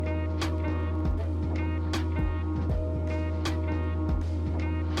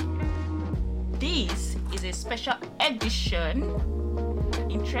special edition,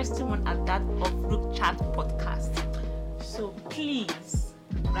 interesting one at that, of Rook Chat podcast. So please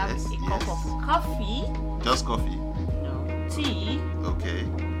grab a cup of coffee. Just coffee? No. Tea. Okay.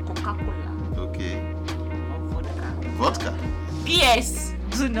 Coca-Cola. Okay. Or vodka. Vodka? P.S.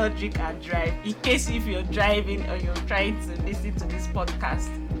 Do not drink and drive. In case if you're driving or you're trying to listen to this podcast,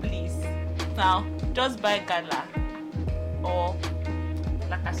 please. Now, just buy Gala or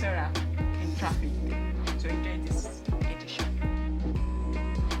La Casera in traffic to enjoy this edition.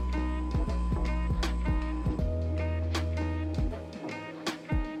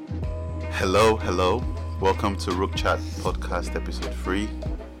 Hello. Welcome to Rook Chat podcast episode 3.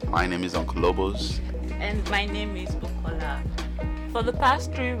 My name is Uncle Lobos. And my name is Bukola. For the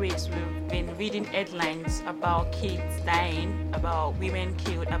past 3 weeks, we've been reading headlines about kids dying, about women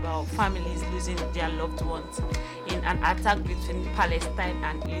killed, about families losing their loved ones in an attack between Palestine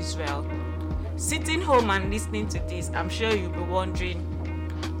and Israel. Sitting home and listening to this, I'm sure you'll be wondering,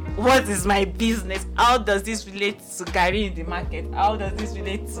 what is my business? How does this relate to Gary in the market? How does this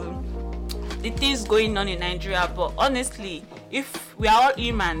relate to the things going on in Nigeria? But honestly, if we are all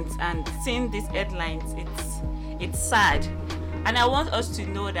humans and seeing these headlines, it's sad. And I want us to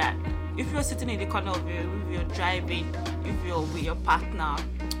know that if you're sitting in the corner of your room, if you're driving, if you're with your partner,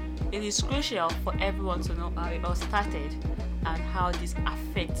 it is crucial for everyone to know how it all started and how this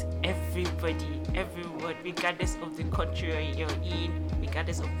affects everybody, everyone, regardless of the country you're in,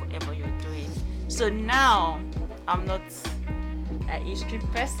 regardless of whatever you're doing. So now, I'm not a history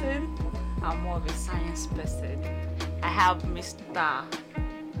person, I'm more of a science person. I have Mr.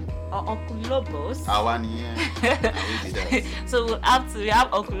 Uncle Lobos. So we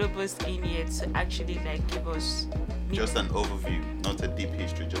have Uncle Lobos in here to actually give us just an overview, not a deep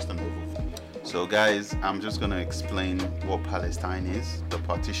history, just an overview. So guys, I'm just going to explain what Palestine is, the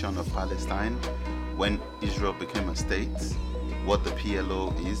partition of Palestine, when Israel became a state, what the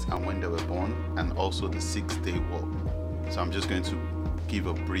PLO is and when they were born, and also the 6-Day War. So I'm just going to give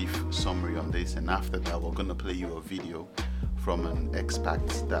a brief summary on this, and after that we're going to play you a video from an expert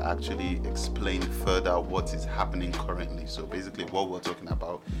that actually explained further what is happening currently. So basically what we're talking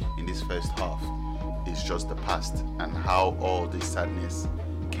about in this first half is just the past and how all this sadness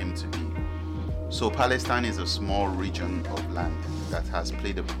came to be. So Palestine is a small region of land that has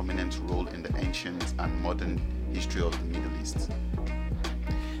played a prominent role in the ancient and modern history of the Middle East.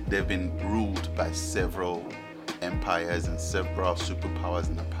 They've been ruled by several empires and several superpowers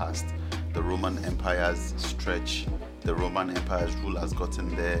in the past. The Roman Empire's rule has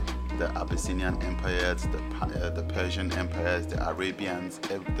gotten there, the Abyssinian empires, the Persian empires, the Arabians,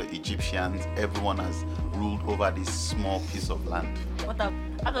 the Egyptians, everyone has ruled over this small piece of land. What about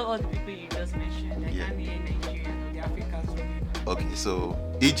all the people you just mentioned, like Ghanaian, Nigerian, or the Africans? Okay, so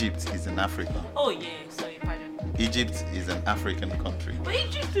Egypt is in Africa. Oh yeah, sorry, pardon. Egypt is an African country. But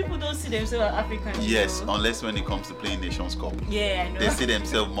Egypt people don't see themselves as African. Yes, unless when it comes to playing Nations Cup. Yeah, I know. They see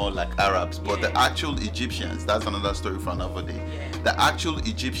themselves more like Arabs. But the actual Egyptians, that's another story for another day. Yeah. The actual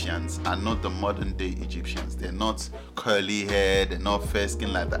Egyptians are not the modern day Egyptians. They're not curly hair, they're not fair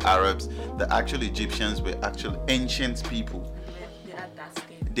skin like the Arabs. The actual Egyptians were actual ancient people. They had dark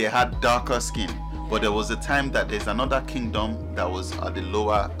skin. They had darker skin. But there was a time that there's another kingdom that was at the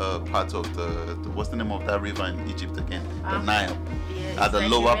lower part of the what's the name of that river in Egypt again? The Nile. Yeah, at the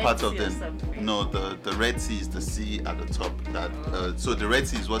lower part of the the Red Sea is the sea at the top. So the Red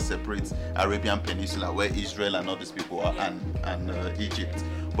Sea is what separates Arabian Peninsula, where Israel and all these people are, and Egypt.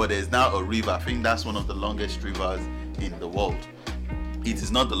 But there's now a river. I think that's one of the longest rivers in the world. It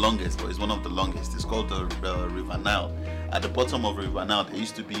is not the longest, but it's one of the longest. It's called the River Nile. At the bottom of River Nile, there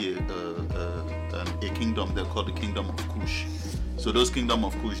used to be a kingdom. They're called the Kingdom of Kush. So those Kingdom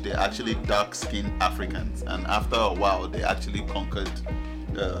of Kush, they're actually dark-skinned Africans, and after a while, they actually conquered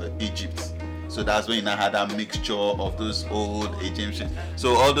Egypt. So that's when you now had that mixture of those old Egyptians.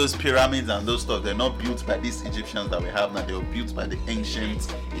 So all those pyramids and those stuff, they're not built by these Egyptians that we have now. They were built by the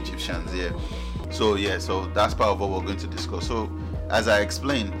ancient Egyptians. So that's part of what we're going to discuss. So as I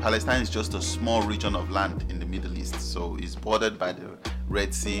explained, Palestine is just a small region of land in the Middle East. So it's bordered by the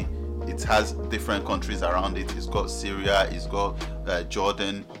Red Sea. It has different countries around it. It's got Syria, it's got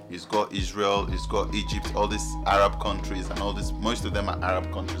Jordan, it's got Israel, it's got Egypt, all these Arab countries, and all this. Most of them are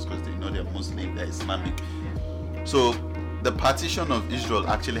Arab countries because they're Muslim, they're Islamic. So the partition of Israel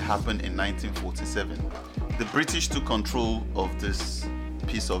actually happened in 1947. The British took control of this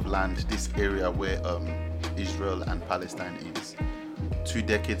piece of land, this area where Israel and Palestine is, 2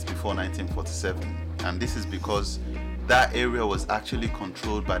 decades before 1947. And this is because that area was actually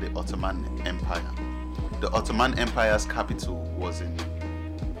controlled by the Ottoman Empire. The Ottoman Empire's capital was in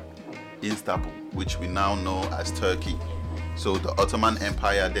Istanbul, which we now know as Turkey. So the Ottoman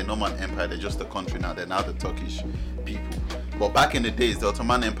Empire, they're not an empire, they're just a country now. They're now the Turkish people. But back in the days, the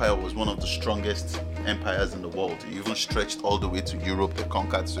Ottoman Empire was one of the strongest empires in the world. It even stretched all the way to Europe. They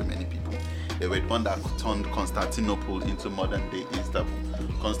conquered so many people. They were the one that turned Constantinople into modern day Istanbul.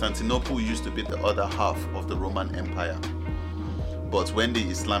 Constantinople used to be the other half of the Roman Empire. But when the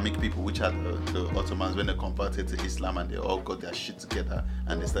Islamic people, which are the Ottomans, when they converted to Islam and they all got their shit together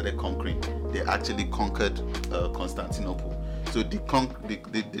and they started conquering, they actually conquered Constantinople. So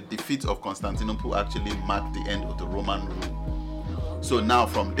the defeat of Constantinople actually marked the end of the Roman rule. So now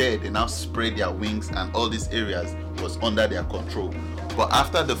from there, they now spread their wings and all these areas was under their control. But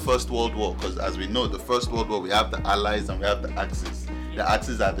after the First World War, because as we know, the First World War, we have the Allies and we have the Axis. The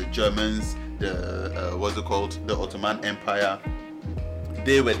Axis are the Germans, the Ottoman Empire.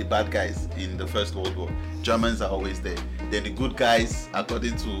 They were the bad guys in the First World War. Germans are always there. Then the good guys,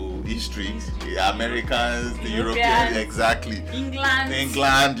 according to history, the Americans, the Europeans, exactly.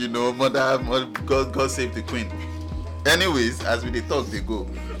 England, you know, God save the Queen. Anyways, as we talk, they go.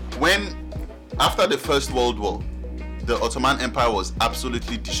 After the First World War, the Ottoman Empire was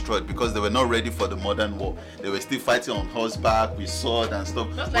absolutely destroyed because they were not ready for the modern war. They were still fighting on horseback with sword and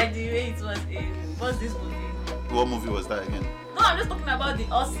stuff. Just like the way it was in, what's this movie? What movie was that again? No, I'm just talking about the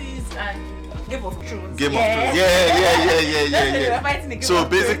Aussies and Game of Thrones. Game of Thrones. Yeah. Fighting So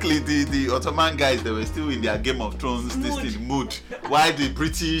basically, the Ottoman guys, they were still in their Game of Thrones mood. While the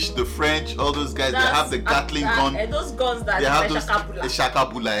British, the French, all those guys, they have the Gatling gun. And those guns that they have those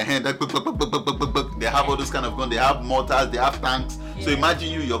Shakabula. They have all those kind of guns. They have mortars. They have tanks. Yeah. So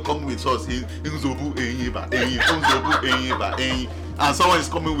imagine you're coming with us. And someone is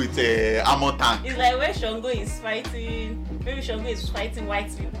coming with armor tank. It's like when Shango is fighting. Maybe Shango is fighting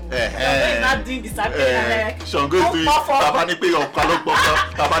white people. Shango is not doing the same thing. Shango is doing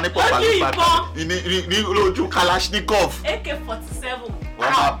Kalashnikov.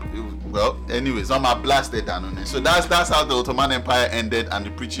 AK-47. Well, anyways, I'm blasted down on it. So that's how the Ottoman Empire ended, and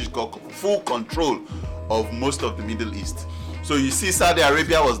the British got full control of most of the Middle East. So you see, Saudi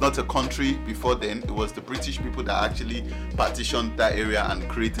Arabia was not a country before then. It was the British people that actually partitioned that area and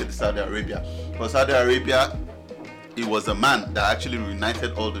created Saudi Arabia. For Saudi Arabia, it was a man that actually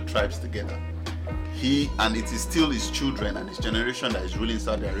reunited all the tribes together. And it is still his children and his generation that is ruling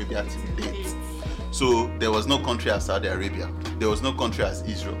Saudi Arabia to date. So there was no country as Saudi Arabia. There was no country as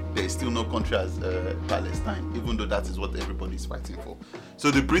Israel. There is still no country as Palestine, even though that is what everybody is fighting for. So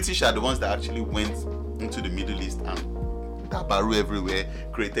the British are the ones that actually went into the Middle East and Dabaru everywhere,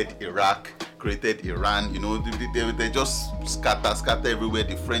 created Iraq, created Iran. You know, they just scatter everywhere.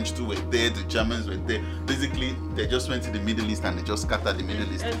 The French too were there, the Germans were there. Basically, they just went to the Middle East and they just scattered the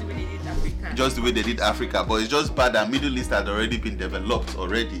Middle East. Just the way they did Africa. But it's just bad that Middle East had already been developed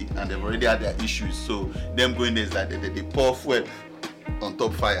already and they've already had their issues. So them going there is like they pour fuel on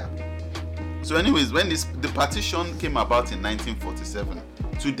top fire. So anyways, when the partition came about in 1947,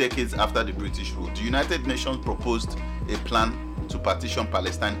 2 decades after the British rule, the United Nations proposed a plan to partition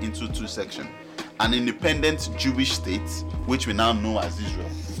Palestine into 2 sections. An independent Jewish state, which we now know as Israel,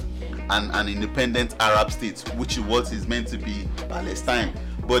 and an independent Arab state, which is what is meant to be Palestine.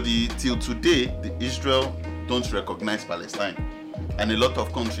 But till today, the Israel don't recognize Palestine. And a lot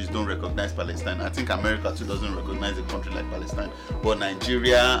of countries don't recognize Palestine. I think America too doesn't recognize a country like Palestine. But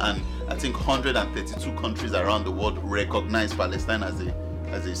Nigeria and I think 132 countries around the world recognize Palestine as a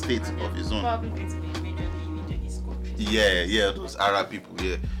state of its own. Probably going to be major East countries. Yeah, those Arab people,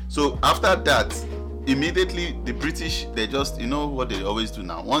 yeah. So after that, immediately the British, they just, you know what they always do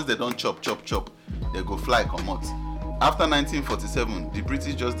now. Once they don't chop, they go fly, come out. After 1947, the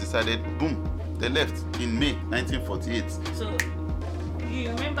British just decided, boom, they left in May 1948. So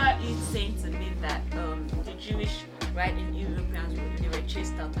you remember it saying to me that the Jewish in Europeans, they were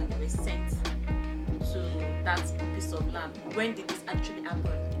chased out and they were sent to that piece of land. When did this actually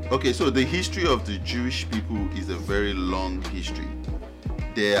happen? Okay, so the history of the Jewish people is a very long history.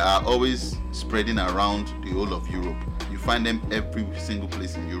 They are always spreading around the whole of Europe. You find them every single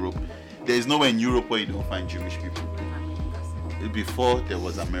place in Europe. There is nowhere in Europe where you don't find Jewish people. Before there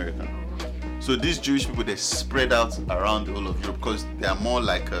was America. So these Jewish people, they spread out around the whole of Europe because they are more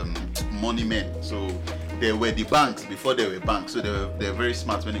like money men. So they were the banks before they were banks. So they're very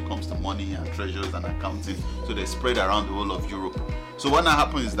smart when it comes to money and treasures and accounting. So they spread around the whole of Europe. So what now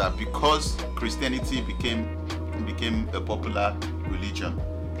happens is that because Christianity became a popular religion,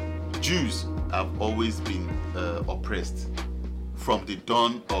 Jews have always been oppressed from the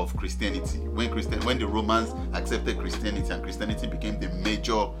dawn of Christianity. When the Romans accepted Christianity and Christianity became the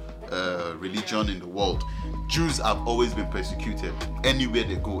major religion in the world. Jews have always been persecuted anywhere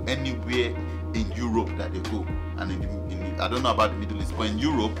they go, anywhere in Europe that they go. And I don't know about the Middle East, but in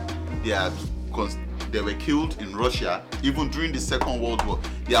Europe, they were killed in Russia. Even during the Second World War,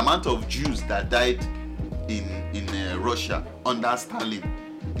 the amount of Jews that died in Russia under Stalin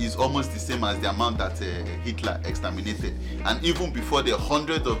is almost the same as the amount that Hitler exterminated. And even before the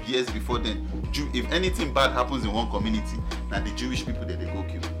hundreds of years before then, if anything bad happens in one community, now the Jewish people they go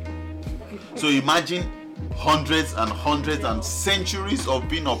kill. So imagine hundreds and centuries of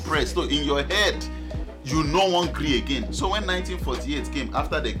being oppressed. So in your head, you no one agree again. So when 1948 came,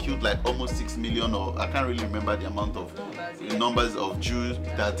 after they killed like almost 6 million, or I can't really remember the amount of numbers of Jews,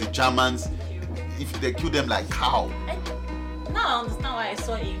 that the Germans, if they killed them like cow. Now I understand why I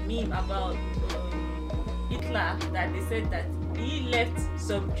saw a meme about Hitler, that they said that he left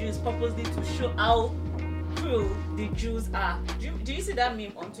some Jews purposely to show how cruel the Jews are. Do you see that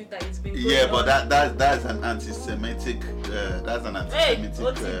meme on Twitter? It's been going but on. that's an anti-Semitic.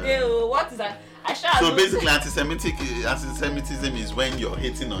 What is that? So basically, anti-Semitism is when you're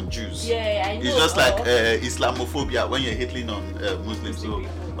hating on Jews. Yeah, I know. It's just like Islamophobia when you're hating on Muslims. So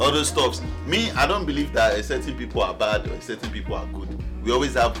all those stuffs. Me, I don't believe that certain people are bad or certain people are good. We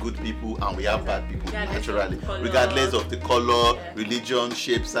always have good people and we have bad people naturally, regardless of the color, religion,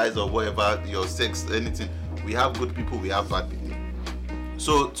 shape, size, or whatever, your sex, anything. We have good people, we have bad people.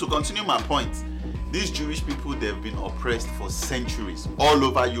 So to continue my point, these Jewish people, they've been oppressed for centuries all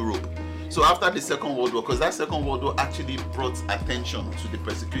over Europe. So after the Second World War, because that Second World War actually brought attention to the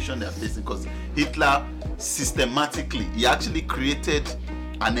persecution they're facing, because Hitler systematically, he actually created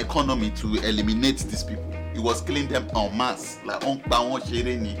an economy to eliminate these people. He was killing them en masse, like tear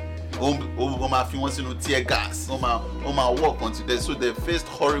gas, walk onto them. So they faced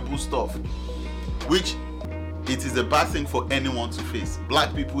horrible stuff, which it is a bad thing for anyone to face.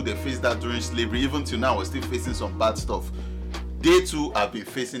 Black people, they faced that during slavery. Even till now, we're still facing some bad stuff. They too have been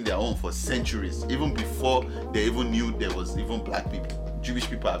facing their own for centuries, even before they even knew there was even black people. Jewish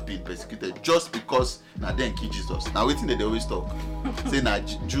people have been persecuted just because now they kill Jesus. Now waiting that they always talk, saying that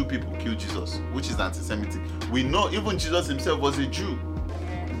Jew people kill Jesus, which is anti-Semitic. We know even Jesus himself was a Jew.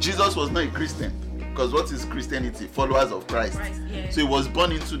 Jesus was not a Christian, because what is Christianity? Followers of Christ. So he was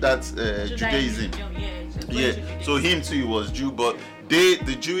born into that Judaism. So him too, he was Jew, but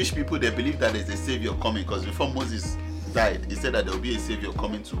the Jewish people, they believe that there's a savior coming, because before Moses died, he said that there will be a savior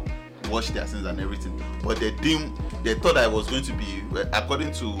coming to wash their sins and everything. But they thought that it was going to be,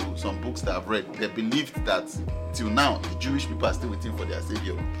 according to some books that I've read, they believed that till now the Jewish people are still waiting for their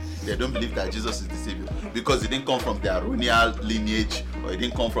savior. They don't believe that Jesus is the savior, because he didn't come from the Aaronian lineage, or he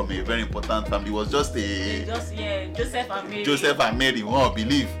didn't come from a very important family. It was just Joseph and Mary won't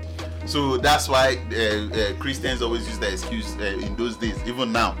believe. So that's why Christians always use the excuse in those days,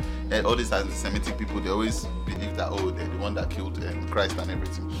 even now. All these anti-Semitic people, they always believe that they're the one that killed Christ and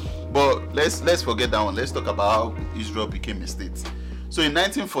everything. But let's forget that one. Let's talk about how Israel became a state. So in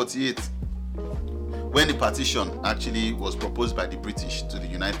 1948, when the partition actually was proposed by the British to the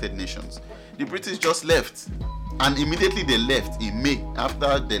United Nations, the British just left, and immediately they left in May.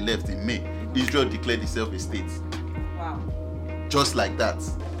 After they left in May, Israel declared itself a state. Wow! Just like that.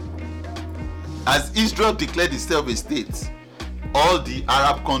 As Israel declared itself a state, all the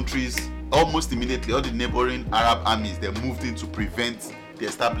Arab countries, almost immediately, all the neighboring Arab armies, they moved in to prevent the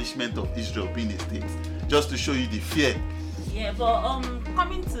establishment of Israel being a state, just to show you the fear. Yeah, but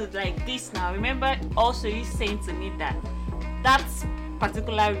coming to like this now, remember also you saying to me that that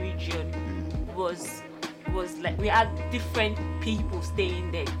particular region was like, we had different people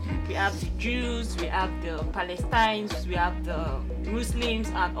staying there. We have the Jews, we have the Palestinians, we have the Muslims,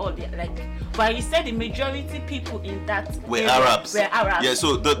 and all the but you said the majority people in that were Arabs. Yeah,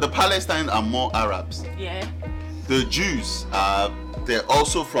 so the Palestinians are more Arabs. Yeah. The Jews they're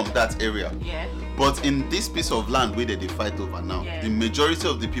also from that area. Yeah. But in this piece of land where they fight over now, the majority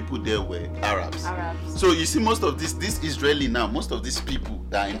of the people there were Arabs. So you see, most of this Israeli now, most of these people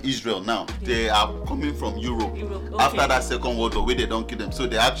that are in Israel now, they are coming from Europe. After that Second World War, where they don't kill them. So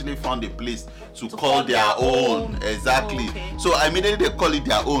they actually found a place to call their own. Exactly. So immediately they call it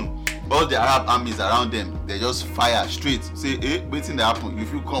their own. All the Arab armies around them, they just fire straight. Say, waiting to happen.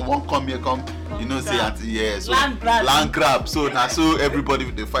 If you come here, you know, say, so land grab. So now, so everybody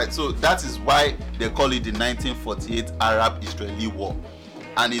with the fight. So that is why they call it the 1948 Arab-Israeli War.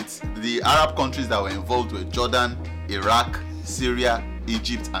 And it's the Arab countries that were involved were Jordan, Iraq, Syria,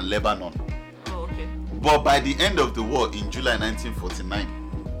 Egypt, and Lebanon. But by the end of the war in July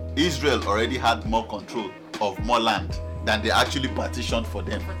 1949, Israel already had more control of more land than they actually partitioned for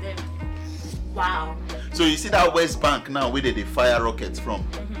them. Wow. So you see that West Bank now, where they fire rockets from,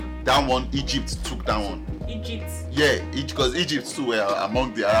 that one, Egypt took that one. Egypt. Yeah, because Egypt too were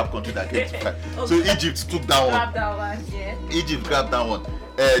among the Arab countries that came to fight. So Egypt took that one. Grab that one, yeah. Egypt grabbed that one.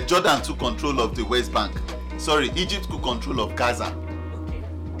 Jordan took control of the West Bank. Sorry, Egypt took control of Gaza, Okay.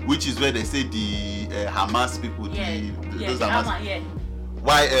 which is where they say the Hamas people, those the Hamas. Hamas, yeah.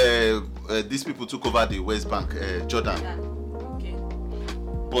 Why these people took over the West Bank, Jordan. Okay.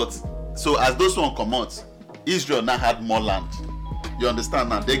 But so as those one come out, Israel now had more land. You understand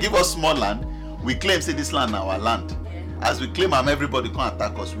now? They give us small land. We claim say this land our land. Yeah. As we claim them, everybody can't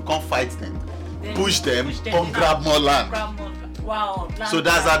attack us. We can't fight them, Then push them, come now. grab more land. Grab more. Wow. So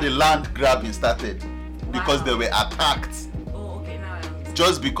that's how the land grabbing started, because Wow. they were attacked. Oh, okay, now I understand.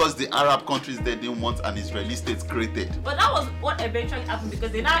 Just because the Arab countries they didn't want an Israeli state created. But that was what eventually happened,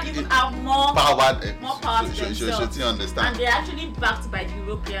 because they now even have more Power to themselves. you understand? And they're actually backed by the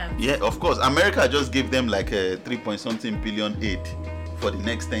Europeans. Yeah, of course. America just gave them like a 3-point-something billion aid for the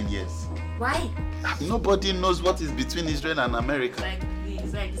next 10 years. Why? Nobody knows what is between Israel and America.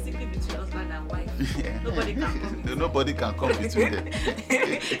 It's like the secret between husband and wife. Nobody can come. Nobody can come between them.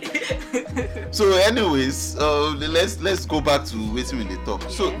 So, anyways, let's go back to waiting when they talk.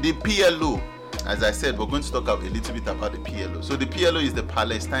 So Yeah. the PLO, as I said, we're going to talk a little bit about the PLO. So the PLO is the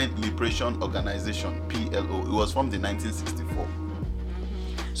Palestine Liberation Organization. PLO. It was formed in 1964.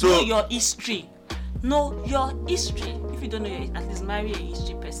 So Know your history. Know your history. If you don't know your, at least marry a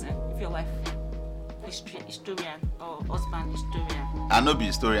history person. If your wife historian or husband historian. I no be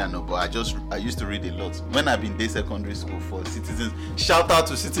historian, no, but I used to read a lot when I've been in secondary school for Citizens. Shout out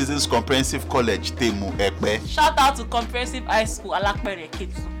to Citizens Comprehensive College, Temu Ekpe. Shout out to Comprehensive High School, Alakpere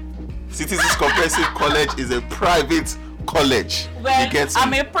Ketu. Citizens Comprehensive College is a private college. Well, You get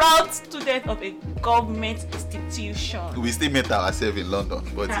I'm me? a proud student of a government institution. We still met ourselves in London,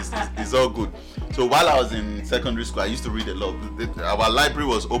 but it's all good. So while I was in secondary school, I used to read a lot. Our library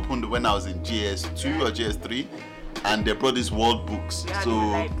was opened when I was in GS2 or GS3, and they brought these world books. You had So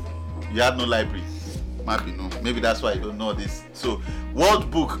no library. you had no library. Maybe no. Maybe that's why you don't know this. So world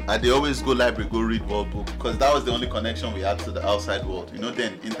book, they always go library, go read world book, because that was the only connection we had to the outside world. You know,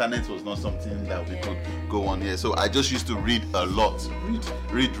 then internet was not something that we could go on here. So I just used to read a lot.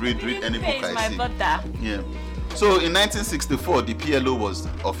 Read any book I my see. brother. Yeah. So in 1964, the PLO was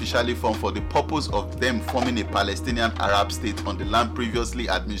officially formed for the purpose of them forming a Palestinian Arab state on the land previously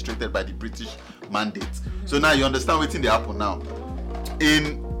administered by the British Mandate. So now you understand what's in the happen now.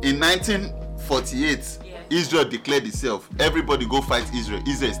 In 1948, Israel declared itself. Everybody go fight Israel.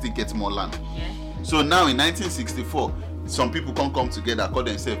 Israel still gets more land. Yeah. So now in 1964, some people can come together, call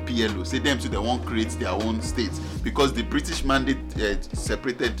themselves PLO, say them too they won't create their own state because the British Mandate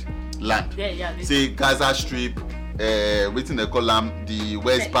separated land. Yeah. Say Gaza Strip, waiting they call them the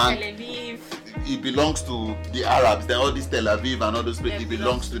West Bank. Tel Aviv. It belongs to the Arabs. Then all this Tel Aviv and all those places, it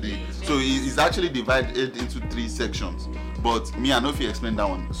belongs to the. So it's actually divided into 3 sections. But me, I know if you explain that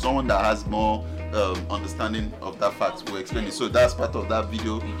one. Someone that has more understanding of that fact will explain it. So that's part of that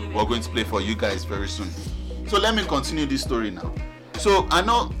video we're going to play for you guys very soon. So let me continue this story now. So I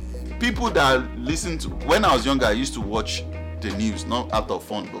know people that listen to. When I was younger, I used to watch the news, not out of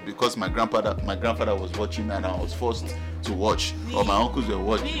fun, but because my grandfather was watching and I was forced to watch, or my uncles were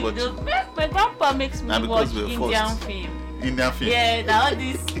watching. My grandpa makes me watch Indian film. Indian film. Yeah, all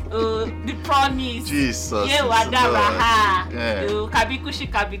this the promise. Jesus. Yeah, Wadaraha. Yeah. Kabikushi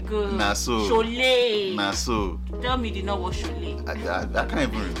Kabiku. Na so. Shole. Na so. Tell me the know what Shole. I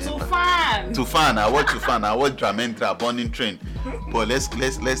can't even remember. Tufan. I watch Tufan. I watch Dramendra, Burning Train. But let's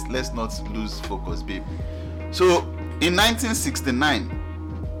not lose focus, babe. So in 1969,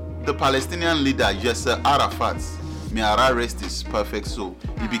 the Palestinian leader Yasser Arafat, may Allah rest his perfect soul,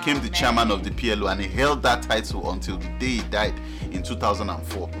 he became the chairman of the PLO, and he held that title until the day he died in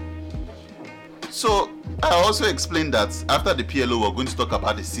 2004. So I also explained that after the PLO, we're going to talk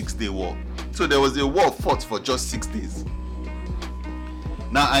about the 6-day war. So there was a war fought for just 6 days.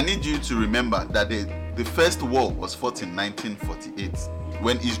 Now I need you to remember that the first war was fought in 1948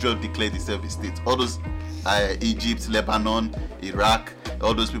 when Israel declared itself a state. All those Egypt, Lebanon, Iraq,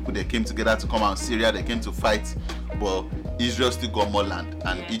 all those people, they came together to come out. Syria, they came to fight, but Israel still got more land,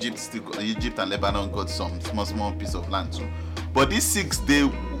 and Egypt and Lebanon got some small piece of land too. But this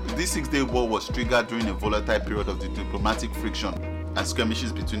 6-day war was triggered during a volatile period of the diplomatic friction and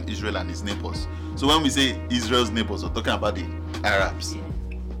skirmishes between Israel and its neighbors. So when we say Israel's neighbors, we're talking about the Arabs.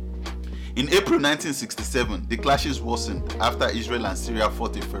 In April 1967, the clashes worsened after Israel and Syria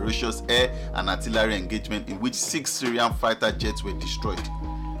fought a ferocious air and artillery engagement in which 6 Syrian fighter jets were destroyed.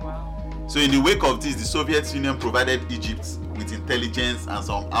 Wow. So in the wake of this, the Soviet Union provided Egypt with intelligence and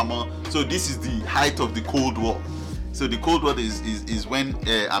some armor. So this is the height of the Cold War. So the Cold War is when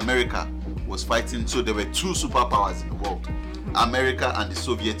America was fighting. So there were two superpowers in the world, America and the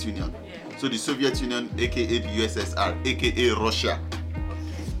Soviet Union. Yeah. So the Soviet Union, aka the USSR, aka Russia.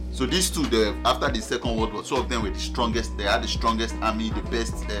 So these two, after the Second World War, two of them were the strongest. They had the strongest army, the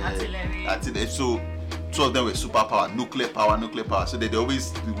best artillery. So two of them were superpower, nuclear power. So they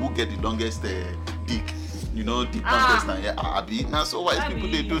always who get the longest dick, the longest now. Yeah, Abi. Now so what is people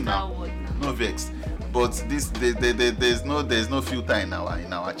they do now? No vex. But there's no filter in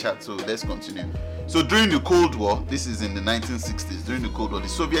our chat. So let's continue. So during the Cold War, this is in the 1960s. During the Cold War, the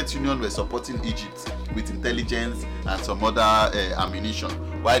Soviet Union were supporting Egypt with intelligence and some other ammunition,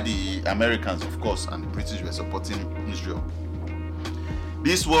 while the Americans, of course, and the British were supporting Israel.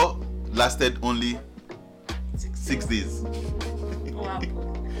 This war lasted only 6 days.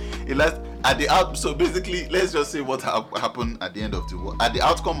 It lasted so basically, let's just say what happened at the end of the war. At the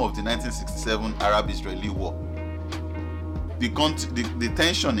outcome of the 1967 Arab-Israeli war, the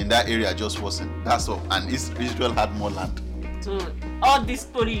tension in that area just worsened. That's all. And Israel had more land. So all this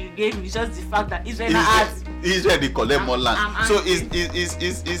story you gave me is just the fact that Israel they collect more land. So is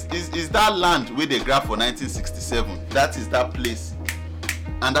that land where they grabbed for 1967? That is that place,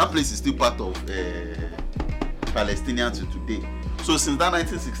 and that place is still part of Palestinians today. So since that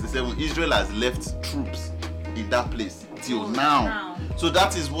 1967, Israel has left troops in that place till now. So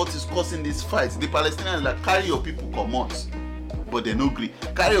that is what is causing this fight. The Palestinians like carry your people come out, but they no agree.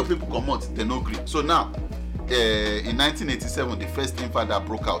 Carry your people come out, they no agree. So now, in 1987, the first intifada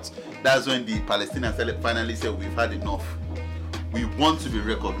broke out. That's when the Palestinians finally said, "We've had enough. We want to be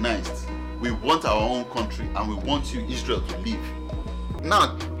recognized. We want our own country, and we want you, Israel, to live."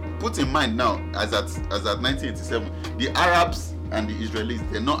 Now, put in mind now, as at 1987, the Arabs and the Israelis,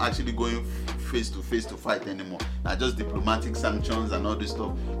 they're not actually going face to face to fight anymore. Now just diplomatic sanctions and all this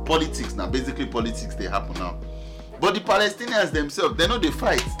stuff. Politics now, basically politics they happen now. But the Palestinians themselves, they know they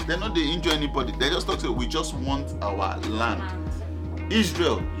fight. They know they injure anybody. They just talk to, we just want our land.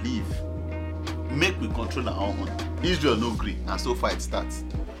 Israel leave. Make we control our own. Israel no agree, and so fight starts.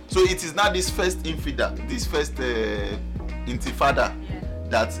 So it is not this first intifada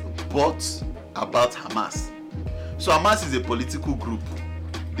that brought about Hamas. So Hamas is a political group,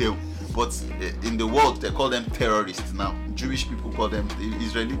 but in the world they call them terrorists now. Jewish people call them, the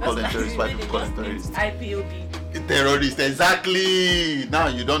Israeli call them terrorists, white people call them terrorists. IPOB. Terrorists, exactly. Now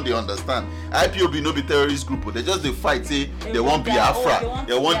you don't understand. IPOB no be terrorist group, but they just they fight, say they want Biafra,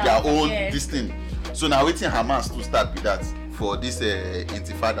 they want their own this thing. So now waiting Hamas to start with that for this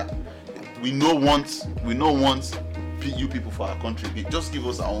intifada. We no want you people for our country. Just give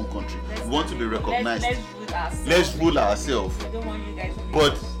us our own country. We want to be recognized. Let's rule ourselves. We don't want you guys to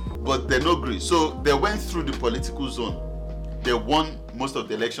but they no agree. So they went through the political zone. They won most of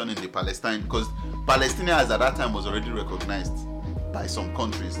the election in the Palestine, because Palestine at that time was already recognized by some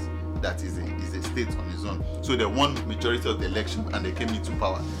countries that is a state on its own. So they won majority of the election and they came into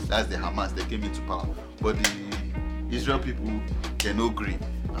power. That's the Hamas. They came into power. But the Israel people, they no agree.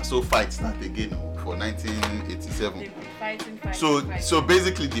 And so fight start again for 1987. So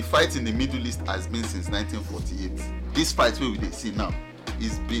basically the fight in the Middle East has been since 1948. This fight where we see now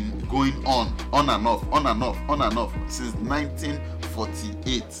is been going on and off since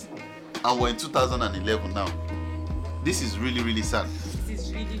 1948, and we're in 2011 now. This is really sad. This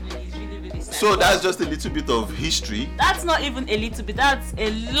is really sad. So that's just a little bit of history. That's not even a little bit, that's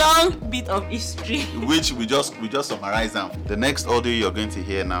a long bit of history. Which we just summarize now. The next audio you're going to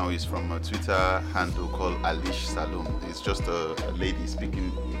hear now is from a Twitter handle called Alish Salom. It's just a lady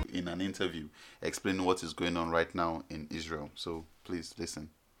speaking in an interview, explaining what is going on right now in Israel. So please listen.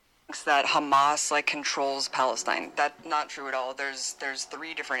 That Hamas controls Palestine. That's not true at all. There's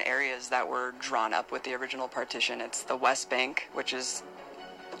 3 different areas that were drawn up with the original partition. It's the West Bank, which is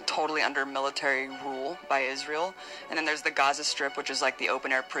totally under military rule by Israel, and then there's the Gaza Strip, which is the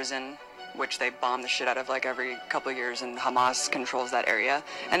open air prison, which they bomb the shit out of every couple of years, and Hamas controls that area.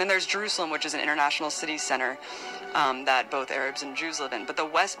 And then there's Jerusalem, which is an international city center that both Arabs and Jews live in. But the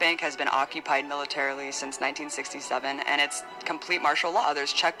West Bank has been occupied militarily since 1967, and it's complete martial law.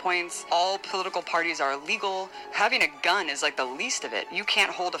 There's checkpoints. All political parties are illegal. Having a gun is the least of it. You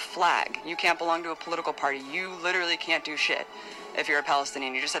can't hold a flag. You can't belong to a political party. You literally can't do shit if you're a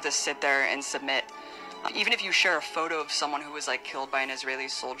Palestinian. You just have to sit there and submit. Even if you share a photo of someone who was killed by an Israeli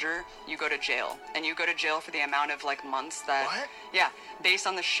soldier, you go to jail. And you go to jail for the amount of months that... What? Yeah, based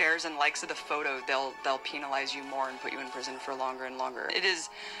on the shares and likes of the photo, they'll penalize you more and put you in prison for longer and longer. It is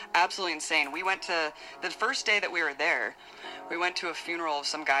absolutely insane. We went to... The first day that we were there, we went to a funeral of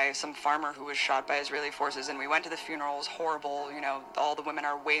some farmer who was shot by Israeli forces, and we went to the funeral. It was horrible. All the women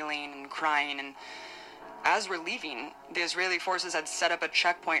are wailing and crying, and as we're leaving, the Israeli forces had set up a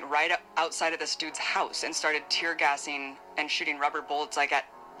checkpoint right outside of this dude's house and started tear gassing and shooting rubber bullets like at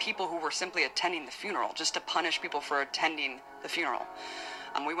people who were simply attending the funeral, just to punish people for attending the funeral.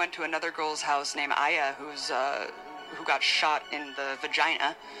 We went to another girl's house named Aya, who got shot in the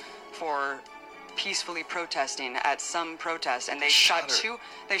vagina for peacefully protesting at some protest, and they shot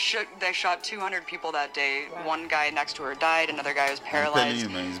 200 people that day. Wow. One guy next to her died, another guy was paralyzed.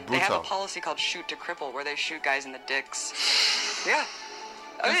 They have a policy called shoot to cripple, where they shoot guys in the dicks. Yeah.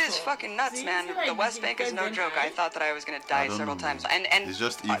 It is fucking nuts, man. The West Bank is no joke. I thought that I was gonna die several times. And it's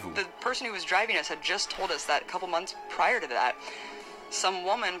just evil. The person who was driving us had just told us that a couple months prior to that, some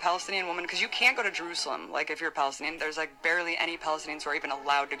woman, Palestinian woman, because you can't go to Jerusalem, like if you're Palestinian, there's like barely any Palestinians who are even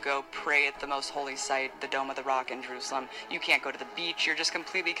allowed to go pray at the most holy site, the Dome of the Rock in Jerusalem. You can't go to the beach. You're just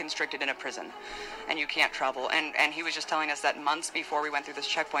completely constricted in a prison, and you can't travel. And he was just telling us that months before we went through this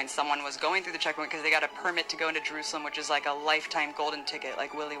checkpoint, someone was going through the checkpoint because they got a permit to go into Jerusalem, which is like a lifetime golden ticket,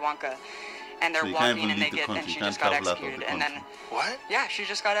 like Willy Wonka. And they're walking and she just got executed. And then what? Yeah, she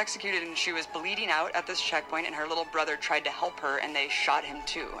just got executed, and she was bleeding out at this checkpoint, and her little brother tried to help her, and they shot him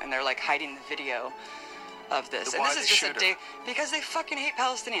too. And they're like hiding the video of this. And this is just a day because they fucking hate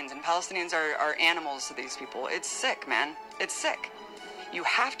Palestinians, and Palestinians are animals to these people. It's sick, man. It's sick. You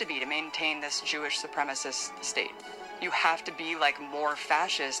have to be to maintain this Jewish supremacist state. You have to be like more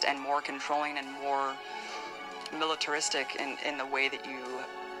fascist and more controlling and more militaristic in the way that you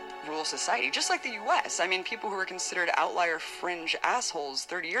rule society, just like the U.S. I mean, people who were considered outlier fringe assholes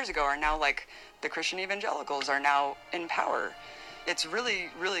 30 years ago are now like the Christian evangelicals are now in power. It's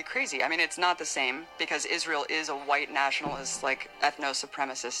really, really crazy. I mean, it's not the same because Israel is a white nationalist, like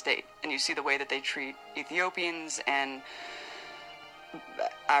ethno-supremacist state. And you see the way that they treat Ethiopians and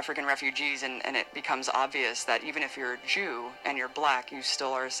African refugees, and it becomes obvious that even if you're a Jew and you're black, you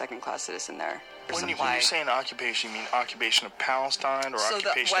still are a second-class citizen there. When you're saying occupation, you mean occupation of Palestine or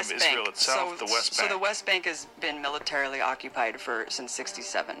occupation of Israel itself, the West Bank? So the West Bank has been militarily occupied since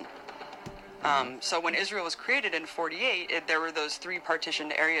 1967. So when Israel was created in 1948, there were those three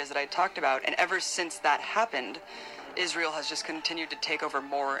partitioned areas that I talked about, and ever since that happened, Israel has just continued to take over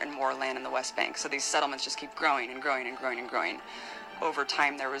more and more land in the West Bank. So these settlements just keep growing and growing and growing and growing. Over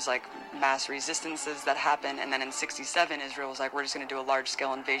time, there was like mass resistances that happened, and then in 1967, Israel was like, we're just going to do a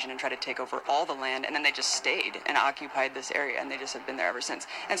large-scale invasion and try to take over all the land, and then they just stayed and occupied this area, and they just have been there ever since.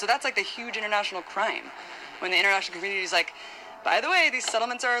 And so that's like the huge international crime, when the international community is like, by the way, these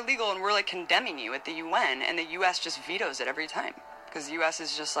settlements are illegal, and we're like condemning you at the UN, and the U.S. just vetoes it every time, because the U.S.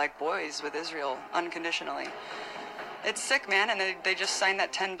 is just like boys with Israel unconditionally. It's sick, man, and they just signed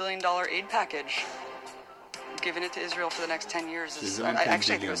that $10 billion aid package. Giving it to Israel for the next 10 years actually I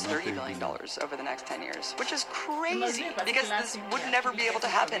think it was $30 billion over the next 10 years, which is crazy because this would never be able to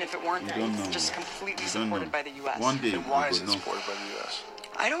happen if it weren't just completely supported by the U.S. One day, and why is it supported by the U.S.?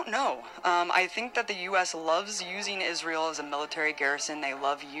 I don't know. I think that the U.S. loves using Israel as a military garrison. They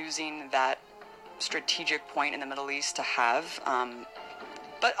love using that strategic point in the Middle East to have.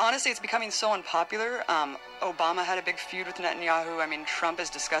 But honestly, it's becoming so unpopular. Obama had a big feud with Netanyahu. I mean, Trump is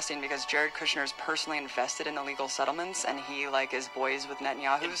disgusting because Jared Kushner is personally invested in illegal settlements, and he, like, is boys with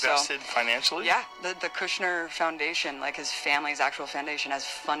Netanyahu. Invested financially? Yeah, the Kushner Foundation, like his family's actual foundation, has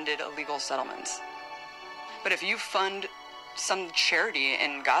funded illegal settlements. But if you fund some charity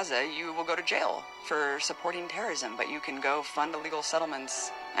in Gaza, you will go to jail for supporting terrorism. But you can go fund illegal settlements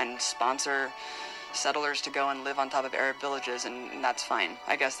and sponsor settlers to go and live on top of Arab villages, and that's fine.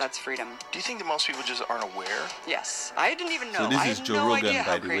 I guess that's freedom. Do you think that most people just aren't aware? Yes. I didn't even know. So this I is had Joe no Rogan, idea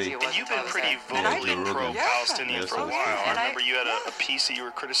how by the crazy way. it was. And you've been pretty vocally pro-Palestinian for a while. I remember you had a piece that you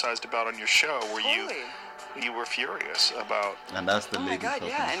were criticized about on your show where you were furious about. And that's the Oh my God,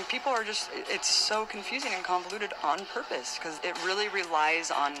 yeah. And people are just, it's so confusing and convoluted on purpose because it really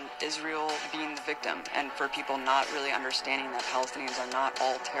relies on Israel being the victim and for people not really understanding that Palestinians are not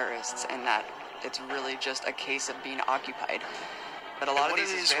all terrorists and that it's really just a case of being occupied. But a lot of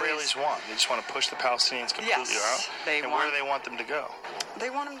these Israelis want? They just want to push the Palestinians completely out? And where do they want them to go? They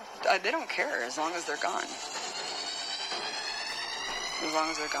want them, they don't care as long as they're gone. As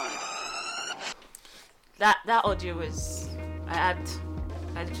long as they're gone. That audio was, I had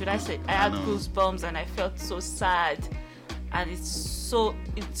goosebumps and I felt so sad, and it's so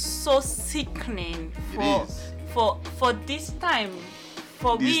sickening for this time.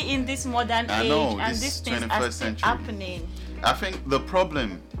 We in this modern age, and these things are still happening. I think the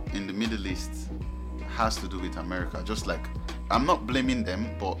problem in the Middle East has to do with America. Just like, I'm not blaming them,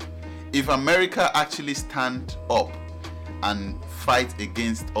 but if America actually stand up and fight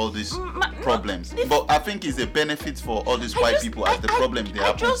against all these problems. But I think it's a benefit for all these white people as the problem they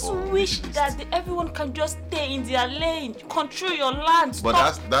happen for. I just wish that everyone can just stay in their lane, control your land.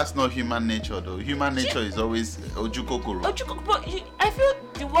 But that's not human nature, though. Human nature is always ojukokoro. But I feel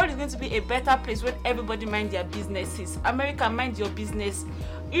the world is going to be a better place when everybody mind their businesses. America, mind your business.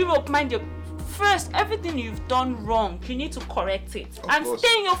 Europe, mind your... First, everything you've done wrong, you need to correct it. Of course.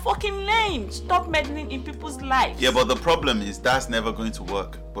 Stay in your fucking lane. Stop meddling in people's lives. Yeah, but the problem is that's never going to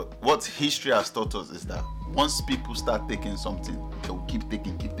work. But what history has taught us is that once people start taking something, they'll keep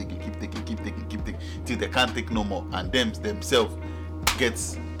taking till they can't take no more, and themselves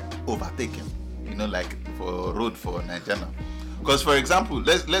gets overtaken. You know, like for road for Nigeria. Because for example,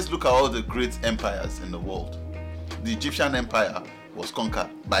 let's look at all the great empires in the world. The Egyptian Empire was conquered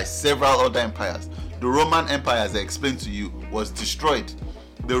by several other empires. The Roman Empire, as I explained to you, was destroyed.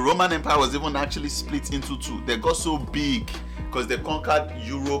 The Roman Empire was even actually split into two. They got so big because they conquered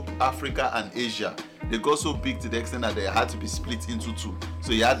Europe, Africa, and Asia. They got so big to the extent that they had to be split into two.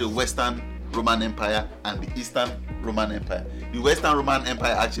 So you had the Western Roman Empire and the Eastern Roman Empire. The Western Roman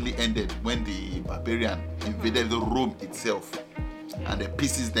Empire actually ended when the barbarian invaded the Rome itself and they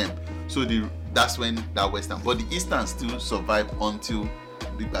pieces them. So that's when that Western, but the Eastern still survived until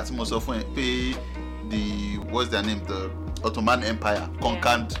the what's their name, the Ottoman Empire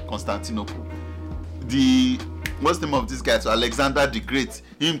conquered Constantinople. What's the name of this guy? So Alexander the Great,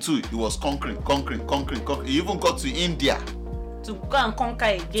 him too, he was conquering. He even got to India to go and conquer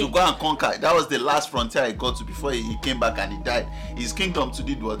again. That was the last frontier he got to before he came back and he died. His kingdom too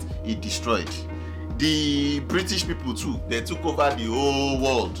did what? He destroyed. The British people too, they took over the whole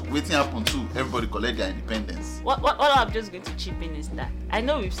world. Waiting happened too. Everybody collect their independence. What I'm just going to chip in is that I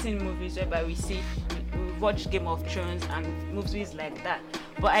know we've seen movies whereby we watch Game of Thrones and movies like that.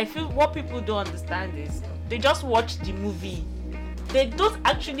 But I feel what people don't understand is they just watch the movie. They don't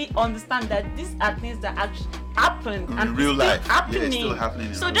actually understand that these are things that actually happen and real life. Happening. Yeah, it's still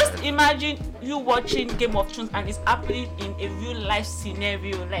happening. So just imagine you watching Game of Thrones and it's happening in a real life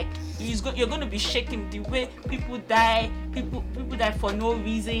scenario. Like you're going to be shaking the way people die. People die for no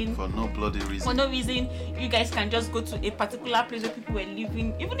reason. For no bloody reason. For no reason. You guys can just go to a particular place where people were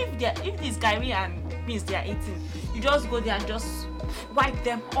living. Even if it's Gary and beans they are eating, you just go there and just wipe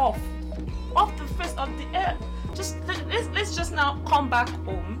them off the face of the earth. Let's just now come back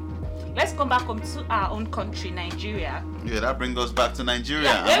home. Let's come back home to our own country, Nigeria. Yeah, that brings us back to Nigeria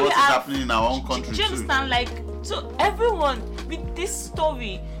and what is happening in our own country. Do you understand? Like, so everyone with this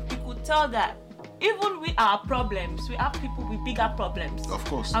story, we could tell that even with our problems, we have people with bigger problems. Of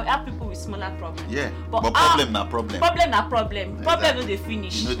course. And we have people with smaller problems. Yeah. But problem na problem. Problem na problem. Exactly. Problem no they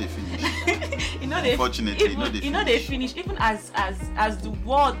finish. You know they finish. Unfortunately, they finish. Even as the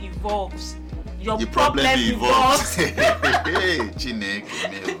world evolves. Your problem evolves.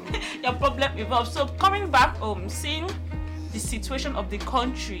 Your problem evolves. So coming back home, seeing the situation of the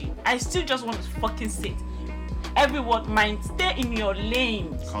country, I still just want to fucking say, everyone mind, stay in your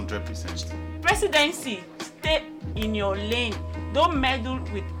lane. 100%. Presidency, stay in your lane. Don't meddle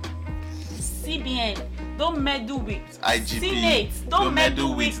with CBN. Don't meddle with IGP. Senate. Don't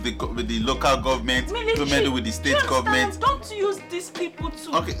meddle with the local government. Military. Don't meddle with the state government. Don't use these people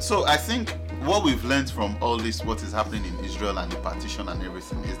to. Okay, so I think what we've learned from all this, what is happening in Israel and the partition and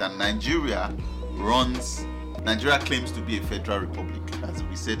everything, is that Nigeria claims to be a federal republic, as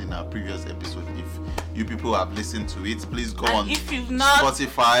we said in our previous episode. If you people have listened to it, please go on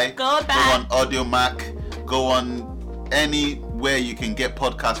Spotify, go on AudioMac, go on anywhere you can get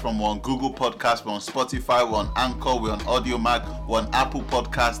podcasts from. We're on Google Podcasts, we're on Spotify, we're on Anchor, we're on AudioMac, we're on Apple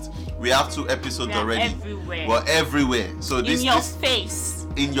Podcasts. We have 2 episodes already. Everywhere. We're everywhere. So in your face,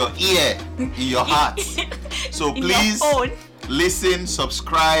 in your ear, in your heart. So please listen,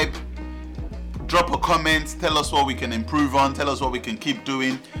 subscribe, drop a comment, tell us what we can improve on, tell us what we can keep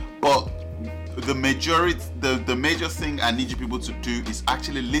doing. But the major thing I need you people to do is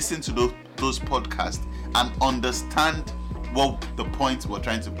actually listen to those podcasts and understand what the point we're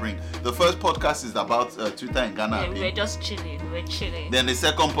trying to bring. The first podcast is about Twitter in Ghana. Yeah, we're just chilling. Then the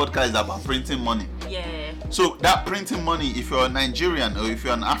second podcast is about printing money. Yeah. So that printing money, if you're a Nigerian or if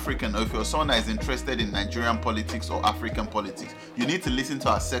you're an African or if you're someone that is interested in Nigerian politics or African politics, you need to listen to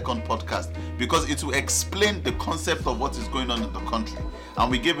our second podcast because it will explain the concept of what is going on in the country.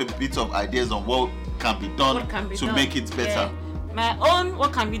 And we give a bit of ideas on what can be done to make it better. Yeah. My own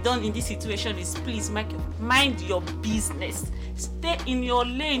what can be done in this situation is please mind your business. Stay in your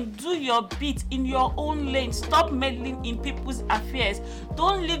lane. Do your bit in your own lane. Stop meddling in people's affairs.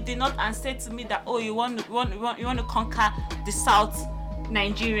 Don't leave the north and say to me that you want to conquer the south.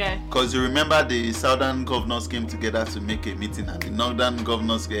 Nigeria. Because you remember the southern governors came together to make a meeting, and the northern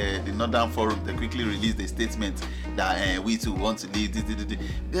governors, the northern forum, they quickly released a statement that we too want to lead.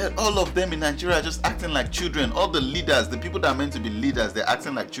 All of them in Nigeria are just acting like children. All the leaders, the people that are meant to be leaders, they're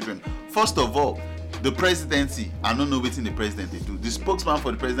acting like children. First of all, the presidency, I don't know what in the president they do. The spokesman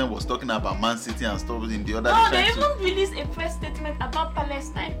for the president was talking about Man City and stuff in the other. No, they even released a press statement about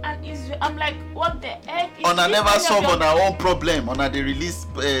Palestine and Israel. I'm like, what the heck? I never solve on our own problem. They release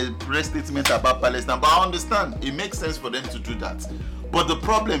press statement about Palestine, but I understand it makes sense for them to do that. But the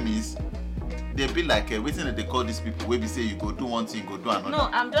problem is, they be like waiting that they call these people where we say you go do one thing, go do another. No,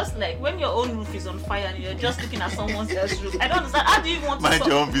 I'm just like, when your own roof is on fire and you're just looking at someone else's roof, I don't understand. How do you want to mind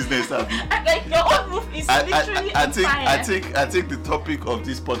your own business, Abby? Like your own roof is literally on fire. I think the topic of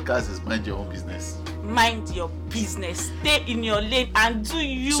this podcast is mind your own business. Mind your business. Stay in your lane and do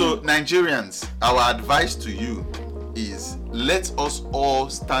you. So Nigerians, our advice to you is let us all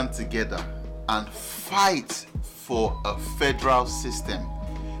stand together and fight for a federal system.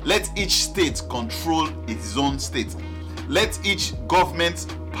 Let each state control its own state. Let each government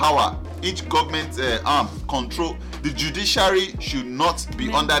power, each government arm control. The judiciary should not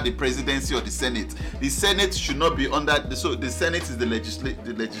be under the presidency or the Senate. The Senate should not be under. The Senate is the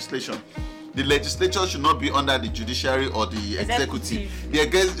legislation. The legislature should not be under the judiciary or the executive.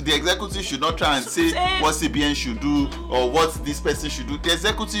 The executive should not try and say what CBN should do or what this person should do. The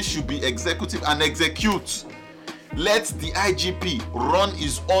executive should be executive and execute. Let the IGP run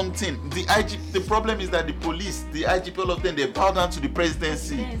his own thing. The problem is that the police, the IGP, all of them, they bow down to the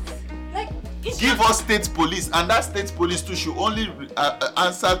presidency. Yes. Give us state police, and that state police too should only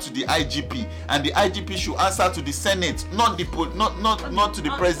answer to the IGP, and the IGP should answer to the Senate, not to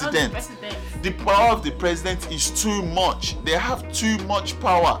the president. The power of the president is too much. They have too much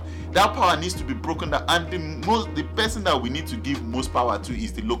power. That power needs to be broken down, and the person that we need to give most power to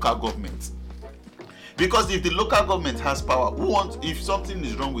is the local government. Because if the local government has power, if something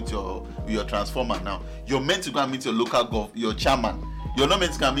is wrong with your transformer now, you're meant to go and meet your chairman. You're not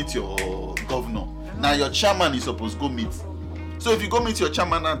meant to go and meet your governor. Now your chairman is supposed to go meet. So if you go meet your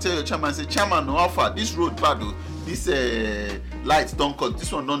chairman and tell your chairman, say, Chairman, no, how far? This road bad, this light don't cut,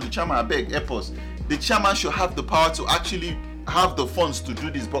 this one don't. The chairman, I beg, help us. The chairman should have the power to actually have the funds to do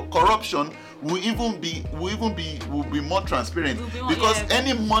this. But corruption will be more transparent, because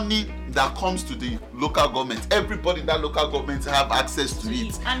any money that comes to the local government, everybody in that local government have access to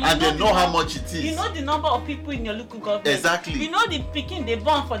it, and they know how much it is. You know the number of people in your local government. Exactly. You know the picking they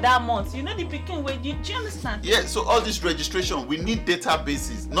born for that month. You know the picking where do you understand? Yeah. So all this registration, we need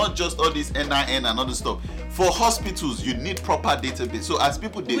databases, not just all this NIN and other stuff. For hospitals, you need proper database. So as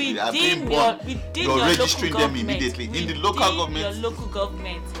people they are being born, you're registering them immediately in the local government. Your local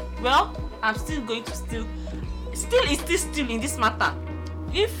government. Well, I'm still going to still in this matter.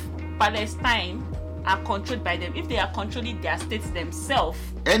 If Palestine are controlled by them, if they are controlling their states themselves,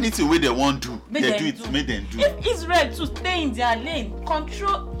 anything where they want to, make them do. If Israel to stay in their lane,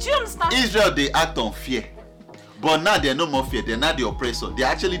 control, do you understand? Israel, they act on fear. But now they're no more fear. They're not the oppressor. They're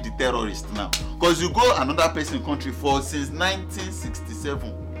actually the terrorists now. Because you go another person country since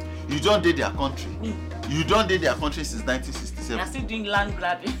 1967. You don't date their country. You don't date their country since 1967. You're still doing land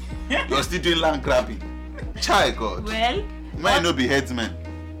grabbing. You're still doing land grabbing. Child God. Well, might not be headsman.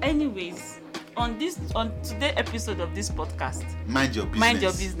 Anyways, on today's episode of this podcast, mind your business. Mind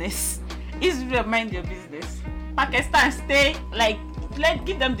your business. Israel, mind your business. Pakistan, stay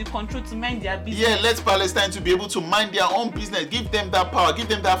give them the control to mind their business. Yeah, let Palestine to be able to mind their own business. Give them that power. Give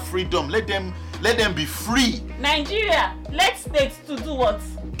them that freedom. Let them be free. Nigeria, let states to do what?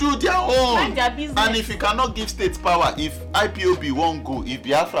 Do their own. Mind their business. And if you cannot give states power, if IPOB won't go, if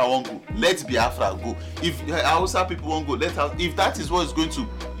Biafra won't go, let Biafra go. If Hausa people won't go, if that is what is going to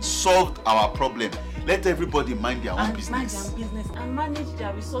solve our problem, let everybody mind their own business. Mind their business and manage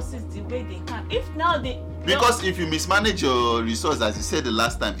their resources the way they can. Because if you mismanage your resources, as you said the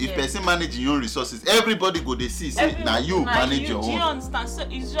last time, if person manage your own resources, everybody go they see say now you manage your own. Do you understand? So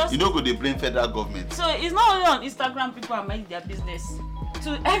it's just go they blame federal government. So it's not only on Instagram people are minding their business.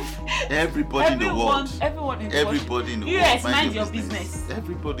 To everybody in the world. Everyone in the world. Everybody in the world. US, mind your business.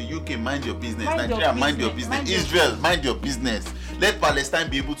 Everybody, UK, mind your business. Nigeria, mind your business. Israel, mind your business. Let Palestine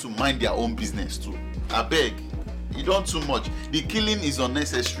be able to mind their own business too. I beg. You don't too much. The killing is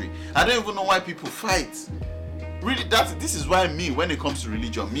unnecessary. I don't even know why people fight. Really, this is why when it comes to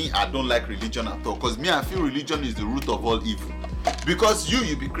religion, I don't like religion at all. Because I feel religion is the root of all evil. Because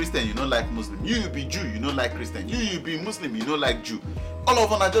you be Christian, you don't like Muslim. You be Jew, you don't like Christian. You be Muslim, you don't like Jew. All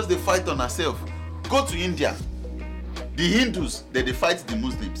of us are just the fight on ourselves. Go to India. The Hindus, they fight the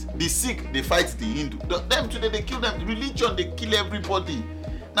Muslims. The Sikh, they fight the Hindu. Them today, they kill them. Religion, they kill everybody.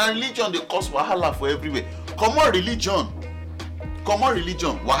 Now religion, they cause wahala for everywhere. Come on, religion.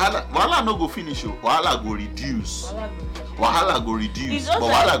 Wahala no go finish. Wahala go reduce. Wahala go reduce. But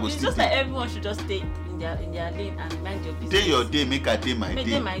wahala go still. It's just that everyone should just stay in their lane and mind your business. Day your day, make a day my day.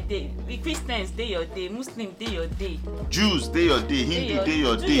 Day my day. The Christians, day your day. Muslim, day your day. Jews, day your day. Hindu, day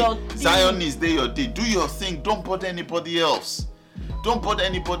your day. Zionists, day your day. Do your thing. Don't bother anybody else.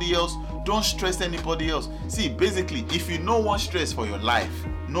 Don't stress anybody else. See, basically, if you no want stress for your life,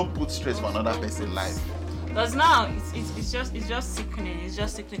 no put stress for another person's life. Because now it's just sickening. It's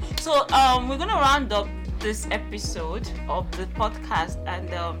just sickening. So we're gonna round up this episode of the podcast,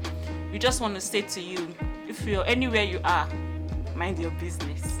 and we just want to say to you, if you're anywhere you are, mind your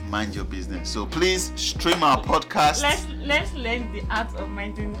business. Mind your business. So please stream our podcast. Let's learn the art of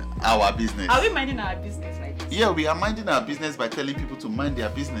minding our business. Are we minding our business like this? Yeah, we are minding our business by telling people to mind their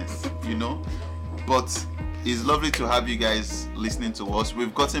business, But it's lovely to have you guys listening to us.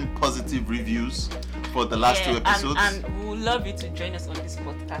 We've gotten positive reviews for the last 2 episodes. And we would love you to join us on this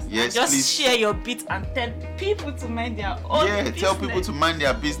podcast. Yes, just please. Share your bit and tell people to mind their own business. Tell people to mind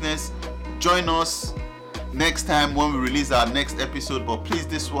their business. Join us next time when we release our next episode. But please,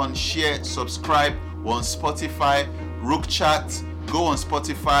 this one, share, subscribe. We're on Spotify, Rook Chat. Go on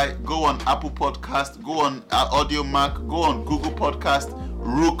Spotify, go on Apple Podcast, go on AudioMac, go on Google Podcast,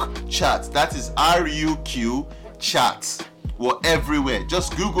 Rook Chat. That is RUQ Chat. We're everywhere.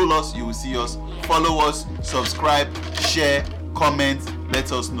 Just Google us, you will see us. Follow us, subscribe, share, comment,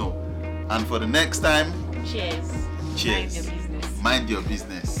 let us know. And for the next time, cheers. Mind your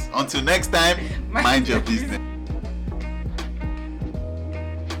business. Until next time, mind your business.